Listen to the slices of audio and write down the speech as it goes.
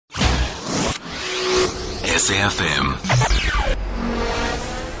SAFM.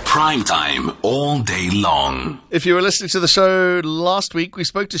 Prime time all day long. If you were listening to the show last week, we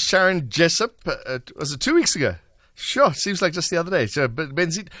spoke to Sharon Jessop. Was it 2 weeks ago? Sure, seems like just the other day. So, but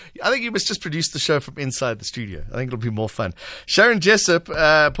Benzit, I think you must just produce the show from inside the studio. I think it'll be more fun. Sharon Jessop,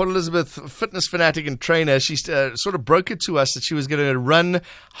 Port Elizabeth fitness fanatic and trainer, she sort of broke it to us that she was going to run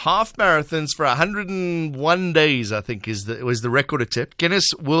half marathons for 101 days, I think was the record attempt.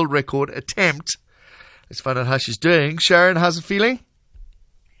 Guinness World Record attempt. Let's find out how she's doing. Sharon, how's it feeling?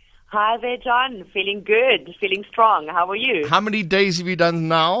 Hi there, John. Feeling good, feeling strong. How are you? How many days have you done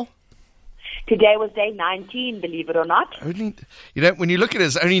now? Today was day 19, believe it or not. Only, when you look at it,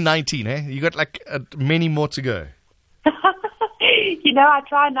 it's only 19, eh? You got many more to go. I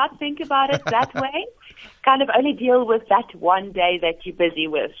try not think about it that way. Kind of only deal with that one day that you're busy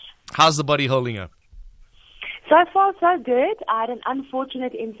with. How's the body holding up? So far, so good. I had an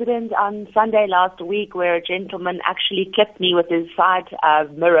unfortunate incident on Sunday last week where a gentleman actually clipped me with his side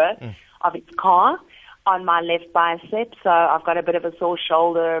mirror of his car on my left bicep. So I've got a bit of a sore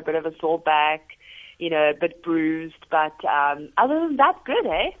shoulder, a bit of a sore back, a bit bruised. But other than that, good,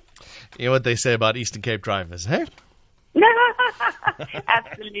 eh? You know what they say about Eastern Cape drivers, eh?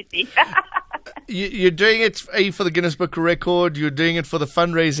 Absolutely. You're doing it for the Guinness Book of Record. You're doing it for the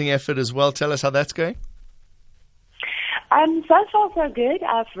fundraising effort as well. Tell us how that's going. So far, so good.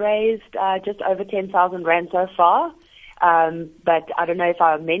 I've raised just over 10,000 Rand so far. But I don't know if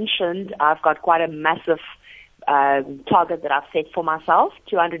I mentioned, I've got quite a massive target that I've set for myself,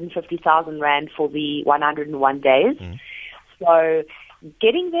 250,000 Rand for the 101 days. So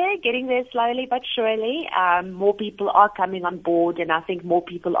getting there slowly but surely. More people are coming on board, and I think more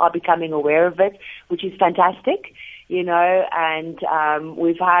people are becoming aware of it, which is fantastic. And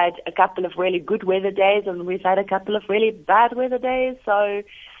we've had a couple of really good weather days, and we've had a couple of really bad weather days. So,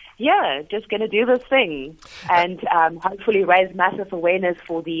 yeah, just going to do this thing and hopefully raise massive awareness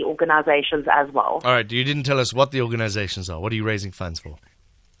for the organizations as well. All right, you didn't tell us what the organizations are. What are you raising funds for?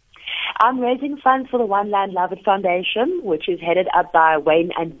 I'm raising funds for the One Land Love It Foundation, which is headed up by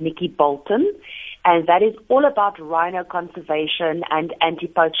Wayne and Nikki Bolton. And that is all about rhino conservation and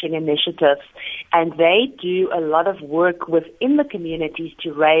anti-poaching initiatives. And they do a lot of work within the communities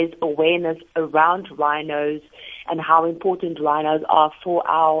to raise awareness around rhinos and how important rhinos are for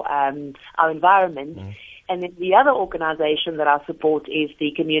our environment. And then the other organization that I support is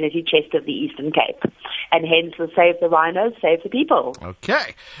the Community Chest of the Eastern Cape. And hence the Save the Rhinos, Save the People.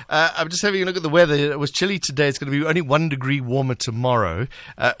 Okay. I'm just having a look at the weather. It was chilly today. It's going to be only 1 degree warmer tomorrow.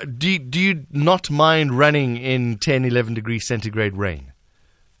 Do you not mind running in 10, 11 degrees centigrade rain?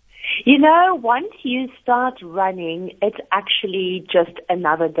 Once you start running, it's actually just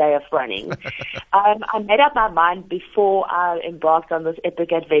another day of running. I made up my mind before I embarked on this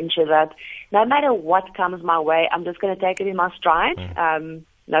epic adventure that no matter what comes my way, I'm just going to take it in my stride.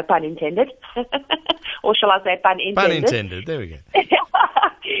 No pun intended. Or shall I say pun intended? Pun intended. There we go.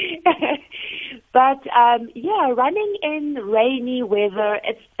 But, running in rainy weather,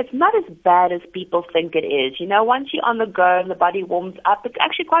 it's not as bad as people think it is. Once you're on the go and the body warms up, it's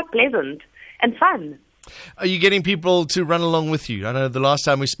actually quite pleasant and fun. Are you getting people to run along with you? I know the last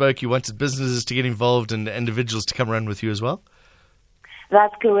time we spoke, you wanted businesses to get involved and individuals to come run with you as well.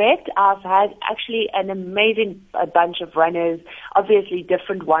 That's correct. I've had actually an amazing bunch of runners, obviously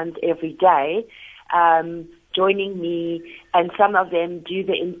different ones every day, joining me, and some of them do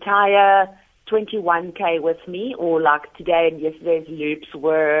the entire 21K with me, or like today and yesterday's loops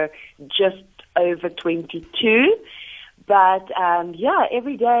were just over 22. But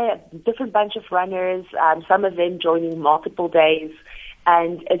every day a different bunch of runners, some of them joining multiple days,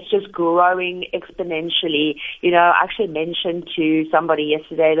 and it's just growing exponentially. I actually mentioned to somebody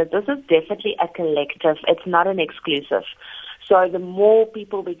yesterday that this is definitely a collective. It's not an exclusive. So the more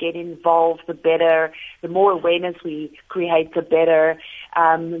people we get involved, the better. The more awareness we create, the better.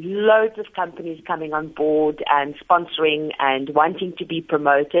 Loads of companies coming on board and sponsoring and wanting to be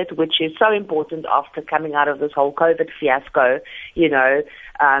promoted, which is so important after coming out of this whole COVID fiasco,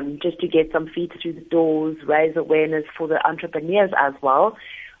 just to get some feet through the doors, raise awareness for the entrepreneurs as well,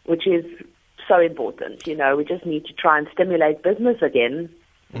 which is so important. We just need to try and stimulate business again.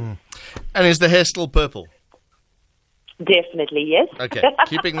 And is the hair still purple? Definitely, yes. Okay,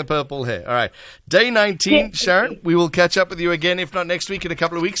 keeping the purple hair. All right. Day 19, Sharon, we will catch up with you again, if not next week, in a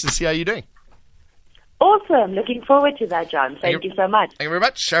couple of weeks and see how you're doing. Awesome. Looking forward to that, John. Thank you so much. Thank you very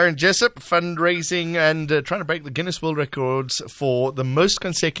much. Sharon Jessop, fundraising and trying to break the Guinness World Records for the most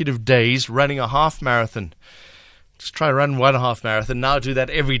consecutive days running a half marathon. just try to run 1.5 marathon. Now do that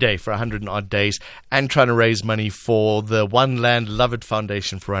every day for 100 and odd days, and trying to raise money for the One Land Lovett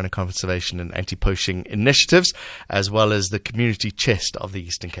Foundation for Rhino Conservation and Anti-Poaching Initiatives, as well as the Community Chest of the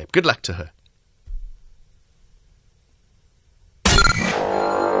Eastern Cape. Good luck to her.